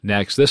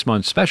Next, this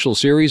month's special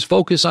series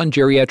focus on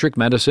geriatric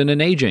medicine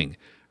and aging.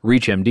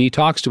 ReachMD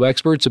talks to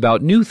experts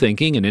about new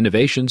thinking and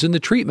innovations in the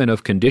treatment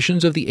of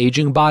conditions of the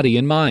aging body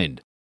and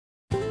mind.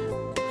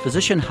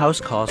 Physician house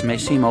calls may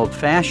seem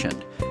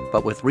old-fashioned,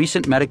 but with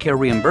recent Medicare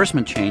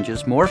reimbursement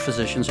changes, more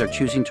physicians are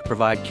choosing to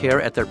provide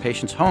care at their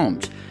patients'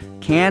 homes.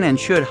 Can and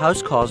should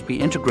house calls be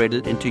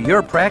integrated into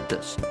your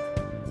practice?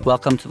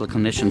 Welcome to the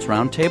Clinicians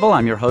Roundtable.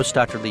 I'm your host,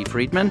 Dr. Lee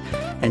Freedman,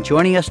 and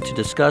joining us to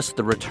discuss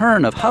the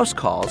return of house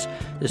calls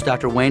is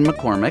Dr. Wayne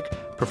McCormick,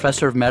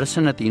 professor of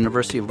medicine at the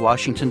University of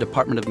Washington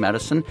Department of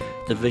Medicine,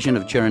 Division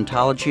of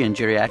Gerontology and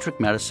Geriatric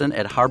Medicine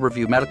at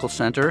Harborview Medical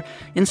Center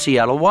in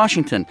Seattle,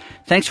 Washington.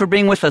 Thanks for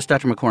being with us,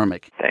 Dr.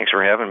 McCormick. Thanks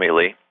for having me,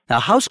 Lee. Now,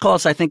 house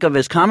calls I think of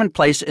as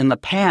commonplace in the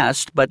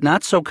past, but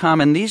not so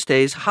common these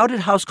days. How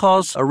did house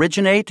calls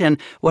originate, and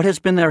what has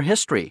been their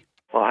history?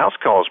 Well, house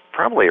calls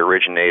probably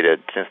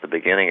originated since the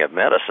beginning of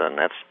medicine.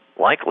 That's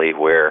likely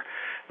where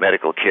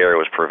medical care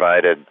was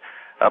provided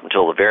up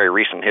until the very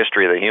recent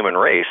history of the human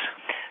race.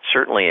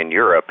 Certainly in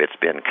Europe, it's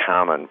been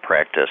common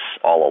practice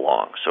all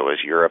along. So as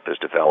Europe has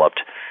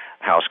developed,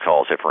 house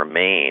calls have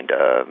remained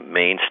a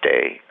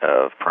mainstay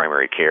of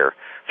primary care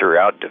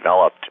throughout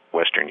developed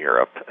Western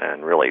Europe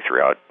and really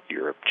throughout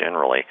Europe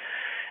generally.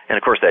 And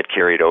of course, that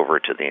carried over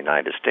to the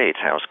United States.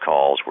 House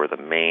calls were the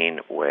main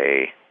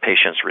way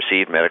patients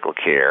received medical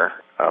care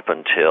up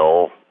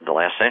until the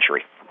last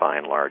century, by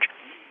and large,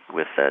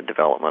 with the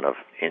development of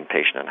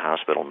inpatient and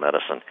hospital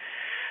medicine.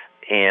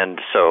 And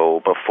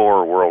so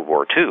before World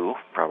War II,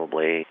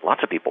 probably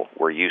lots of people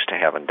were used to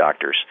having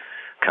doctors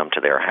come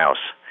to their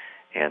house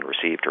and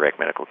receive direct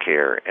medical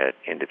care at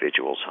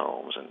individuals'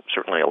 homes. And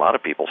certainly a lot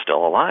of people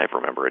still alive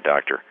remember a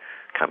doctor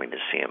coming to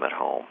see him at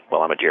home.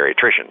 Well, I'm a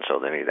geriatrician, so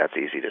maybe that's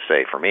easy to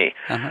say for me.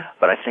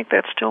 But I think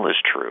that still is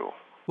true.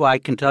 Well, I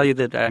can tell you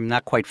that I'm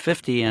not quite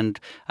 50, and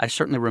I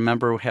certainly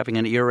remember having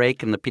an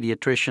earache and the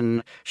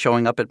pediatrician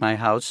showing up at my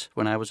house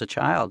when I was a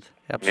child.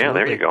 Absolutely. Yeah,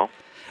 there you go.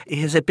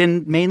 Has it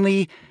been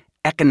mainly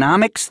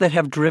economics that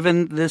have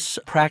driven this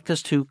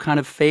practice to kind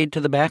of fade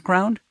to the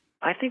background?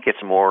 I think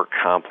it's more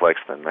complex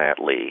than that,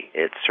 Lee.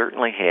 It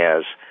certainly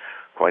has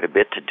quite a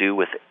bit to do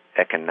with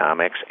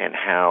economics and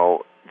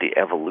how the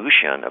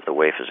evolution of the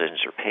way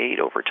physicians are paid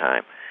over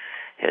time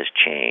has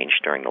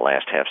changed during the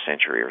last half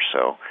century or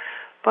so.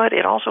 But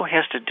it also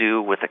has to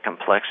do with the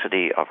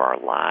complexity of our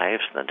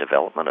lives, the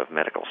development of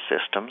medical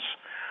systems.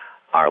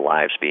 Our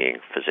lives being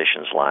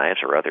physicians'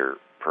 lives or other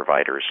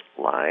providers'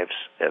 lives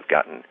have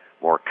gotten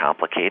more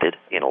complicated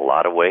in a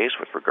lot of ways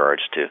with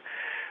regards to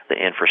the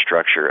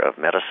infrastructure of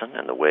medicine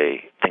and the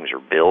way things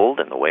are billed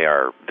and the way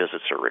our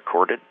visits are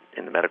recorded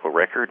in the medical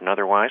record and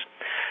otherwise.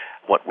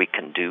 What we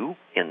can do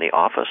in the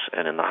office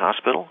and in the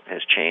hospital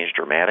has changed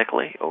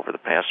dramatically over the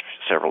past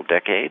several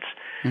decades.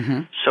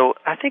 So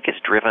I think it's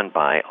driven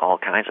by all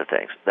kinds of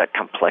things. That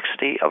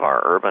complexity of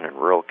our urban and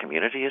rural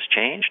community has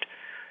changed.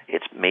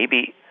 It's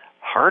maybe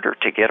harder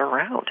to get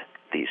around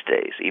these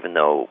days, even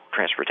though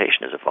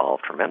transportation has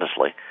evolved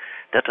tremendously.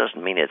 That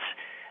doesn't mean it's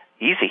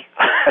easy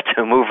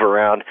to move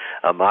around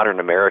a modern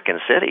American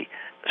city.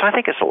 So I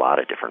think it's a lot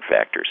of different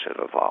factors that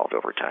have evolved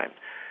over time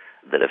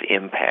that have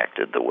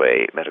impacted the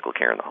way medical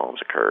care in the homes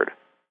occurred.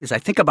 As I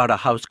think about a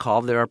house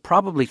call, there are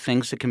probably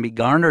things that can be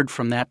garnered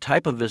from that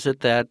type of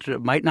visit that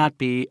might not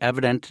be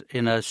evident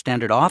in a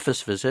standard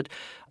office visit.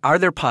 Are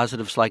there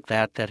positives like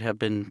that that have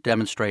been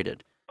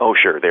demonstrated? Oh,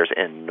 sure. There's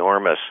an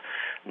enormous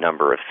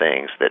number of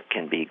things that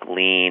can be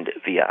gleaned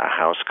via a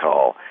house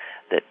call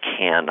that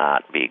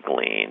cannot be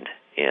gleaned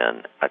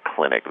in a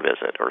clinic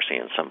visit or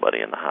seeing somebody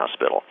in the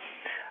hospital.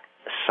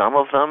 Some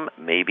of them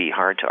may be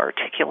hard to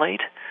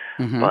articulate,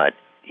 but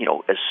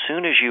as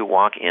soon as you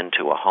walk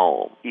into a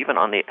home, even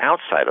on the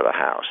outside of the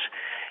house,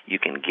 you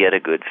can get a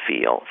good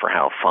feel for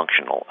how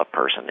functional a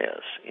person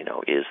is.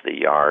 Is the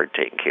yard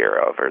taken care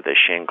of? Are the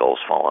shingles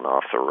falling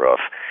off the roof?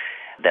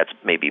 That's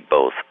maybe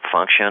both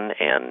function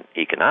and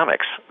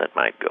economics that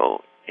might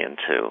go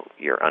into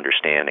your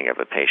understanding of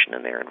a patient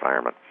and their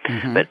environment.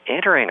 But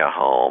entering a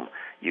home,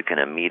 you can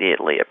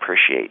immediately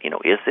appreciate,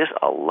 is this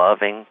a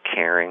loving,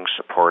 caring,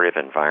 supportive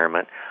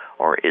environment,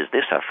 or is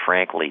this a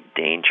frankly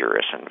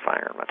dangerous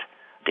environment?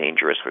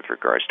 Dangerous with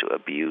regards to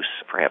abuse,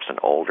 perhaps an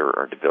older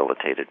or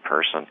debilitated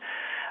person,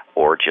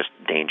 or just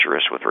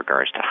dangerous with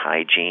regards to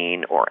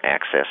hygiene or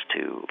access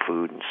to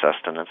food and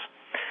sustenance.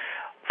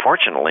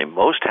 Fortunately,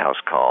 most house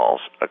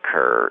calls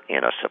occur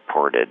in a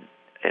supported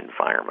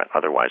environment.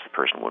 Otherwise, the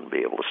person wouldn't be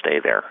able to stay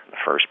there in the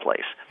first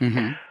place.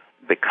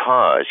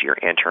 Because you're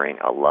entering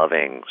a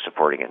loving,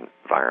 supporting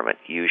environment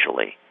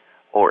usually,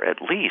 or at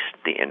least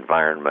the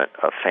environment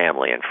of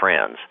family and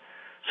friends.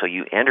 So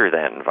you enter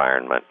that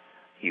environment,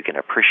 you can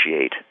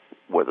appreciate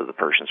whether the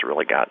person's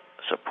really got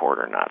support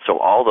or not. So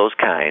all those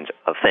kinds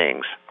of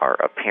things are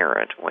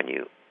apparent when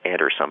you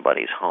enter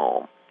somebody's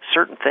home.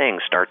 Certain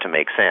things start to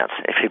make sense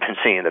if you've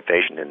been seeing the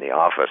patient in the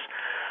office,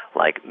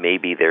 like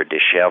maybe they're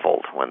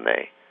disheveled when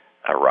they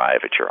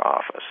arrive at your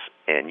office,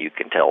 and you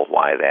can tell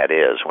why that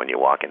is when you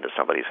walk into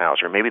somebody's house.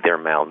 Or maybe they're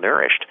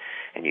malnourished,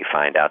 and you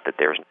find out that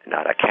there's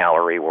not a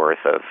calorie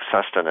worth of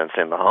sustenance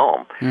in the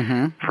home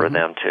for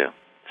them to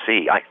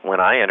see. When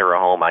I enter a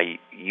home, I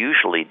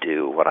usually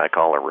do what I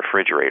call a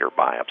refrigerator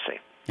biopsy.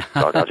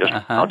 So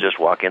I'll just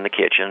walk in the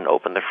kitchen and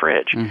open the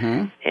fridge.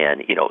 And,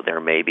 there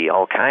may be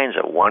all kinds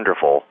of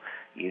wonderful,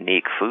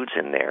 unique foods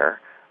in there,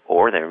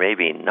 or there may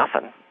be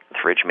nothing. The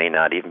fridge may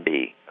not even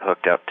be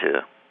hooked up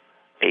to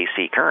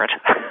AC current,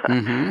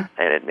 and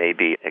it may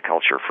be a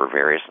culture for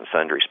various and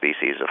sundry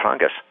species of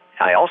fungus.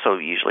 I also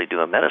usually do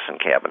a medicine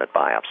cabinet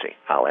biopsy.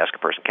 I'll ask a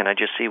person, can I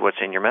just see what's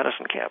in your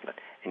medicine cabinet?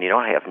 And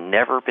I have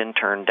never been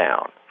turned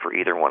down for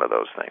either one of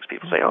those things.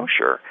 People say, oh,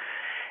 sure.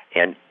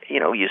 And,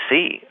 you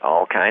see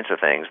all kinds of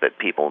things that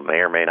people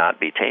may or may not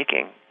be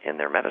taking in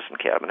their medicine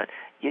cabinet.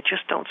 You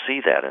just don't see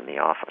that in the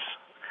office.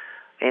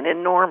 An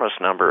enormous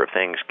number of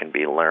things can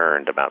be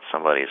learned about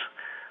somebody's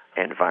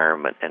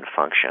environment and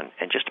function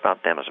and just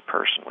about them as a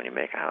person when you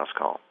make a house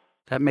call.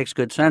 That makes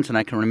good sense, and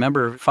I can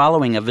remember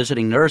following a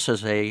visiting nurse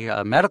as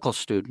a medical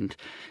student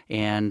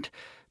and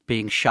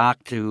being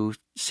shocked to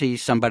see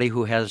somebody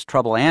who has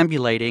trouble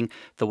ambulating.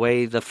 The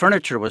way the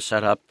furniture was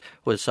set up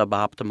was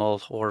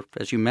suboptimal, or,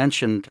 as you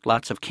mentioned,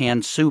 lots of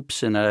canned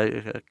soups in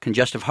a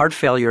congestive heart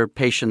failure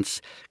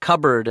patient's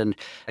cupboard, and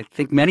I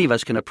think many of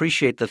us can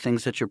appreciate the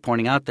things that you're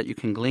pointing out that you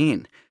can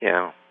glean.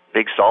 Yeah.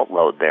 Big salt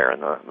load there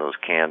in those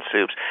canned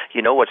soups.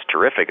 What's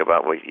terrific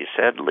about what you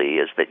said, Lee,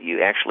 is that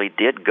you actually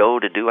did go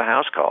to do a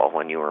house call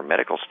when you were a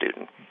medical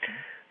student.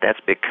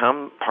 That's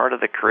become part of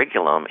the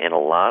curriculum in a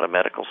lot of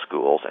medical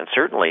schools, and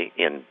certainly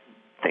in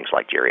things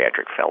like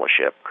geriatric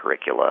fellowship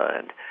curricula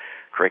and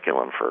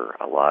curriculum for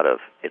a lot of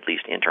at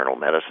least internal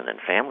medicine and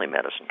family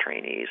medicine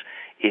trainees.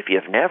 If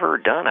you've never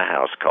done a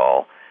house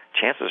call,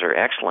 chances are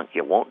excellent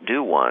you won't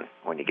do one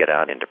when you get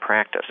out into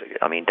practice.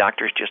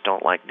 Doctors just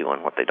don't like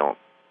doing what they don't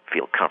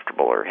feel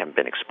comfortable or haven't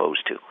been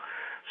exposed to.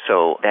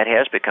 So that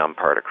has become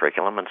part of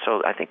curriculum, and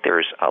so I think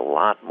there's a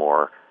lot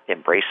more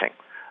embracing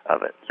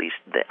of at least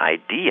the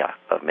idea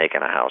of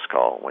making a house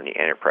call when you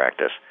enter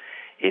practice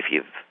if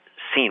you've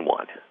seen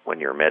one when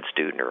you're a med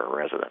student or a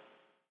resident.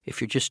 If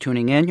you're just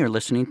tuning in, you're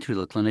listening to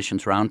the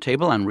Clinicians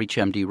Roundtable on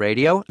ReachMD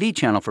Radio, the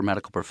channel for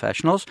medical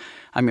professionals.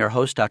 I'm your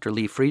host, Dr.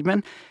 Lee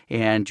Freedman,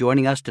 and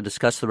joining us to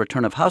discuss the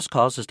return of house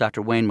calls is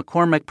Dr. Wayne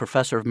McCormick,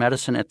 professor of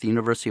medicine at the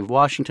University of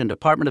Washington,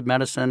 Department of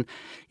Medicine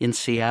in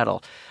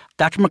Seattle.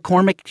 Dr.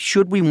 McCormick,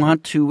 should we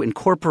want to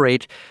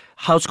incorporate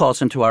house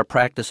calls into our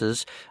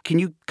practices, can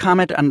you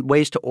comment on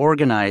ways to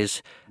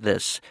organize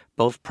this,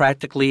 both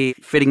practically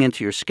fitting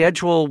into your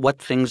schedule, what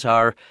things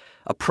are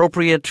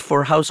appropriate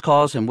for house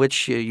calls and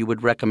which you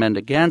would recommend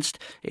against,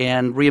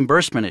 and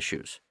reimbursement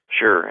issues?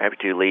 Sure, happy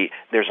to, Lee.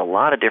 There's a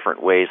lot of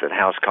different ways that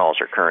house calls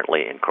are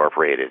currently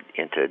incorporated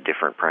into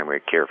different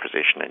primary care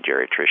physician and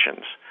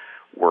geriatricians'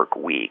 work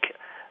week.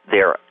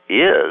 There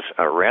is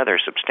a rather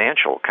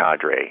substantial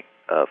cadre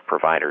of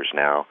providers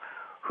now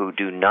who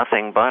do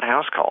nothing but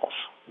house calls.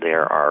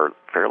 There are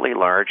fairly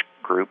large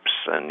groups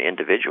and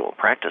individual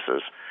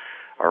practices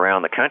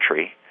around the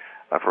country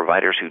of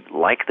providers who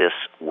like this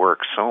work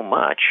so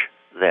much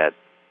that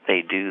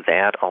they do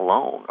that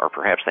alone, or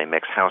perhaps they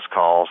mix house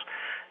calls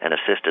and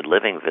assisted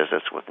living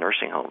visits with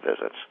nursing home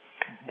visits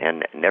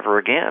and never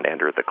again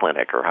enter the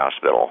clinic or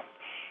hospital.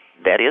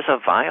 That is a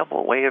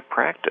viable way of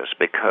practice.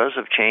 Because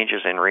of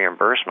changes in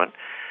reimbursement,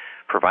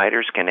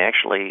 providers can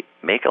actually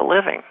make a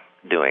living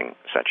doing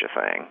such a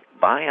thing.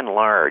 By and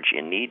large,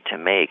 you need to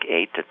make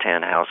 8 to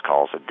 10 house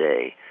calls a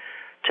day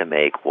to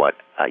make what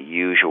a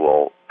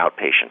usual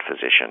outpatient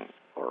physician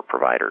or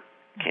provider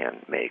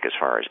can make as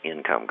far as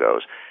income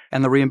goes.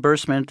 And the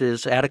reimbursement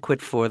is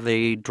adequate for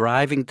the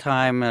driving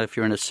time if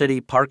you're in a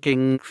city,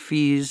 parking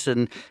fees,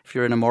 and if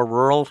you're in a more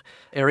rural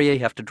area, you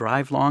have to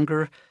drive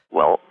longer?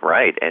 Well,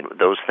 right, and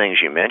those things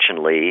you mentioned,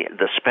 Lee,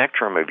 the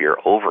spectrum of your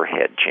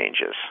overhead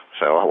changes.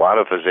 So a lot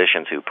of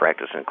physicians who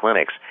practice in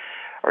clinics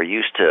are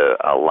used to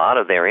a lot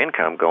of their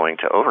income going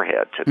to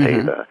overhead to pay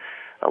the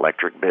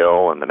electric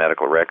bill and the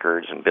medical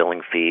records and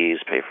billing fees,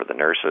 pay for the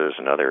nurses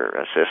and other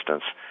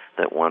assistants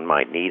that one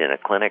might need in a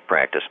clinic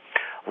practice.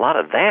 A lot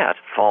of that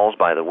falls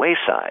by the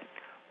wayside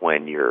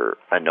when you're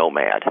a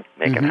nomad,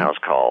 making house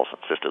calls,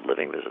 assisted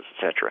living visits,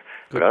 etc.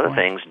 But other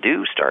things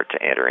do start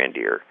to enter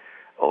into your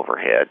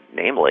overhead.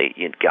 Namely,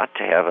 you've got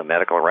to have a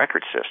medical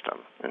record system.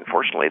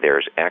 Unfortunately,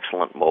 there's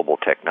excellent mobile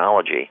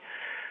technology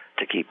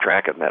to keep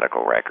track of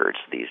medical records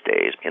these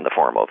days in the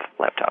form of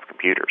laptop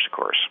computers, of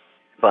course.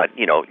 But,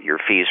 your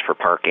fees for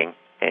parking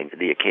and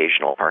the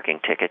occasional parking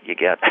ticket you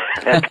get,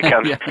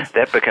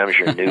 that becomes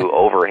your new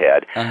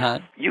overhead.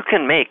 You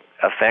can make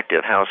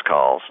effective house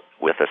calls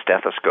with a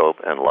stethoscope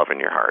and love in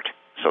your heart.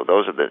 So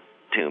those are the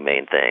two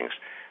main things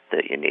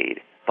that you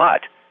need.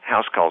 But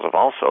house calls have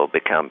also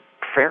become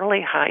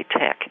fairly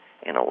high-tech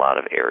in a lot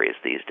of areas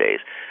these days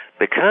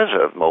because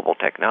of mobile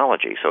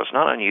technology. So it's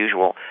not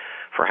unusual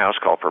for house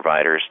call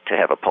providers to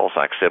have a pulse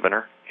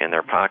oximeter in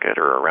their pocket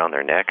or around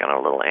their neck on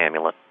a little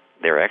amulet.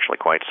 They're actually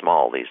quite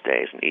small these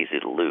days and easy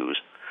to lose.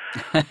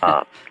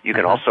 You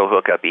can also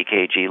hook up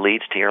EKG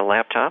leads to your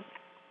laptop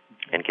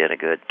and get a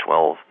good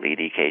 12-lead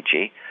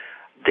EKG.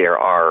 There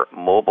are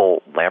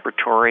mobile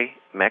laboratory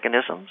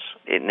mechanisms.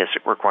 This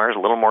requires a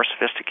little more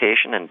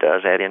sophistication and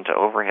does add into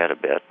overhead a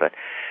bit, but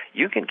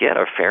you can get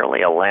a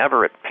fairly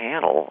elaborate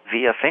panel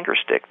via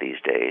fingerstick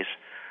these days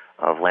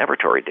of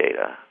laboratory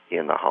data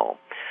in the home.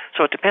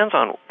 So it depends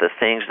on the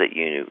things that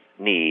you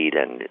need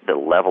and the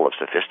level of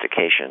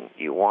sophistication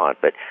you want,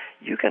 but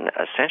you can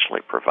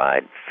essentially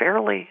provide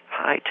fairly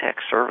high-tech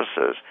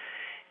services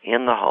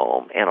in the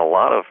home, and a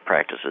lot of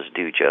practices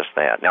do just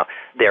that. Now,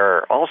 there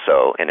are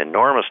also an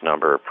enormous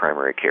number of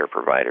primary care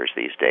providers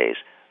these days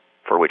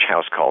for which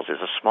house calls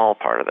is a small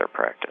part of their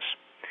practice.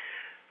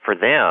 For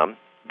them,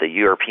 the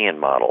European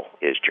model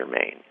is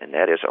germane, and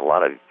that is a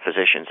lot of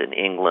physicians in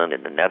England,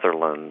 in the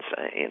Netherlands,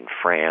 in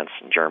France,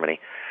 and Germany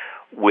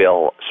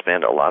will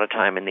spend a lot of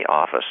time in the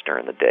office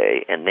during the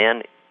day, and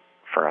then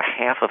for a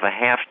half of a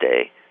half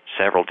day,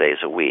 several days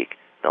a week,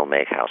 they'll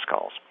make house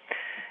calls.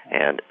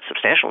 And a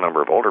substantial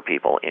number of older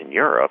people in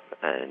Europe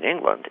and in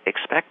England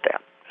expect that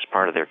as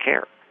part of their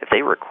care. If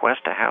they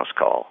request a house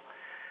call,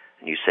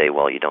 and you say,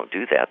 well, you don't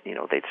do that,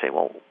 they'd say,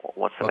 well,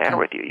 what's the matter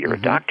with you? You're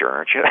a doctor,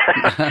 aren't you?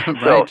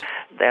 Right. So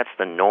that's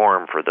the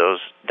norm for those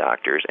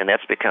doctors, and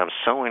that's become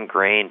so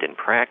ingrained in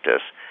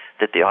practice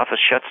that the office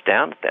shuts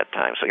down at that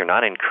time. So you're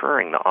not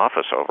incurring the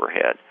office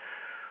overhead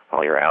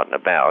while you're out and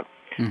about.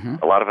 Mm-hmm.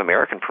 A lot of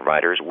American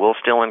providers will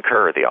still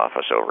incur the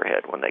office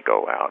overhead when they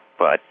go out,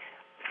 but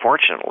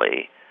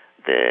fortunately,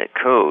 the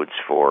codes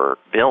for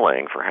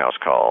billing for house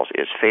calls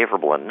is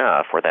favorable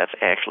enough where that's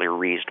actually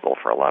reasonable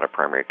for a lot of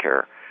primary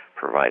care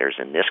providers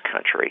in this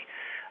country.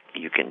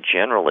 You can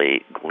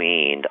generally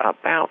glean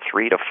about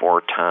 3 to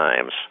 4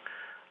 times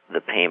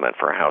the payment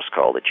for a house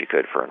call that you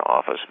could for an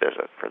office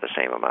visit for the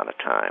same amount of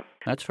time.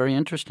 That's very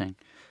interesting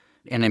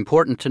and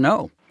important to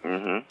know.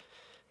 Mm-hmm.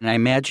 And I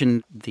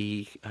imagine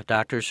the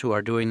doctors who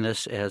are doing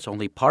this as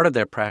only part of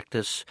their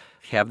practice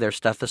have their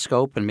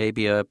stethoscope and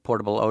maybe a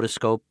portable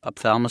otoscope,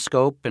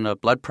 ophthalmoscope, and a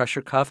blood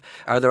pressure cuff.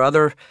 Are there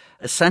other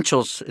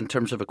essentials in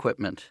terms of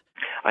equipment?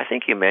 I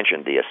think you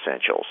mentioned the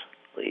essentials.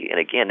 And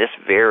again, this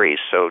varies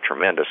so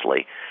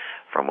tremendously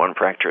from one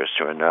practice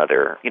to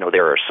another.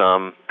 There are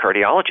some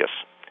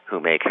cardiologists who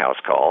make house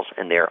calls,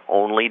 and they're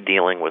only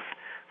dealing with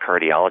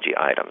cardiology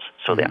items.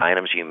 So the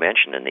items you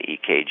mentioned in the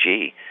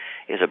EKG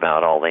is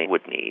about all they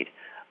would need.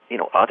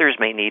 Others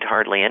may need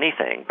hardly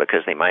anything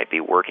because they might be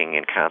working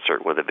in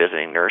concert with a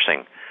visiting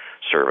nursing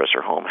service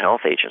or home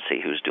health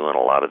agency who's doing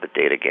a lot of the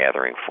data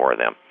gathering for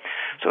them.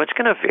 So it's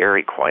going to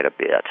vary quite a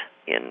bit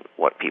in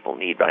what people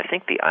need, but I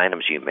think the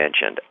items you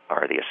mentioned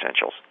are the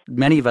essentials.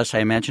 Many of us, I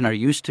imagine, are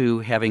used to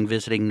having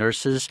visiting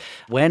nurses.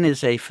 When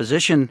is a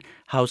physician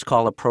house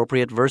call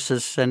appropriate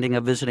versus sending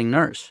a visiting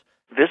nurse?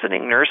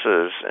 Visiting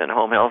nurses and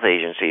home health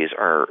agencies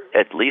are,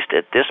 at least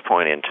at this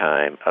point in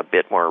time, a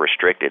bit more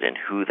restricted in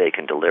who they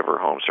can deliver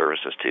home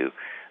services to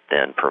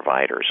than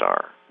providers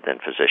are, than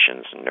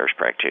physicians and nurse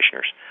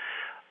practitioners.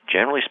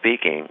 Generally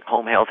speaking,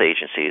 home health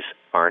agencies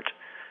aren't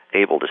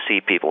able to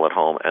see people at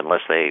home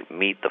unless they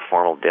meet the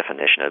formal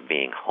definition of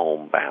being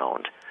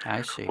homebound.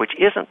 I see. Which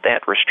isn't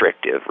that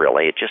restrictive,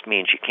 really. It just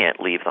means you can't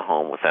leave the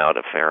home without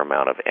a fair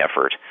amount of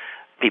effort.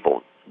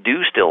 People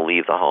do still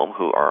leave the home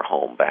who are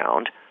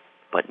homebound,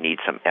 but need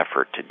some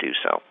effort to do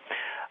so.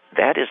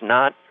 That is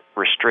not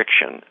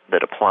restriction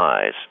that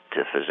applies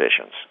to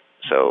physicians.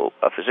 So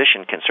a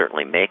physician can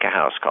certainly make a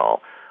house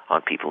call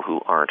on people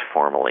who aren't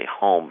formally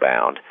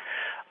homebound,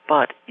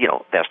 but,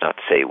 that's not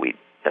to say we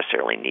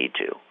necessarily need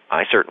to.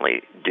 I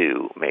certainly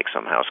do make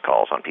some house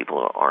calls on people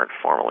who aren't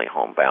formally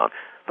homebound,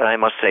 but I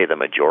must say the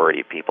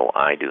majority of people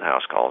I do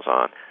house calls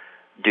on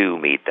do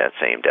meet that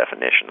same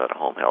definition that a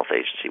home health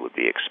agency would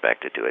be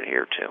expected to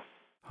adhere to.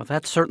 Well,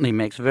 that certainly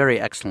makes very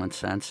excellent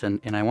sense, and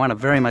I want to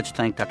very much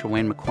thank Dr.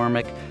 Wayne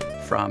McCormick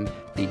from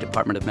the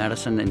Department of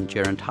Medicine and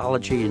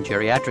Gerontology and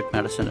Geriatric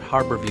Medicine at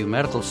Harborview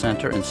Medical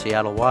Center in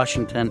Seattle,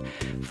 Washington,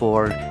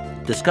 for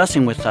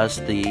discussing with us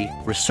the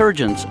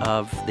resurgence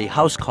of the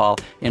house call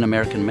in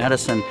American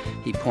medicine.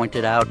 He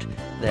pointed out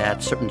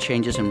that certain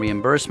changes in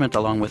reimbursement,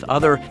 along with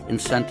other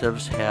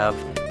incentives, have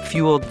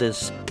fueled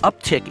this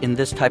uptick in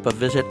this type of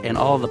visit and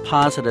all the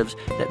positives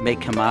that may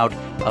come out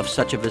of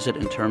such a visit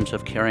in terms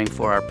of caring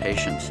for our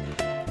patients.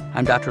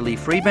 I'm Dr. Lee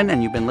Freedman,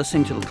 and you've been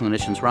listening to the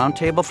Clinicians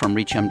Roundtable from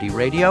ReachMD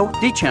Radio,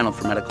 the channel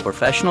for medical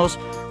professionals.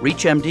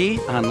 ReachMD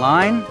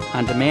online,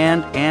 on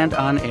demand, and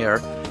on air.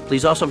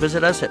 Please also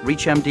visit us at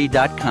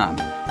reachmd.com.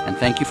 And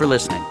thank you for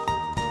listening.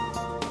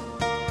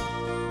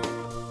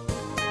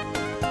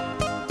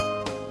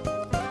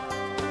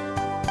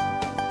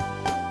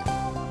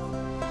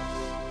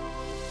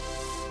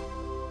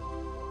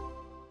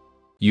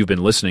 You've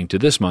been listening to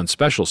this month's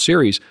special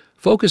series,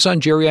 Focus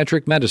on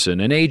Geriatric Medicine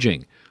and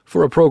Aging.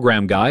 For a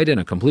program guide and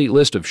a complete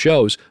list of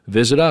shows,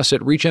 visit us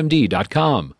at reachmd.com.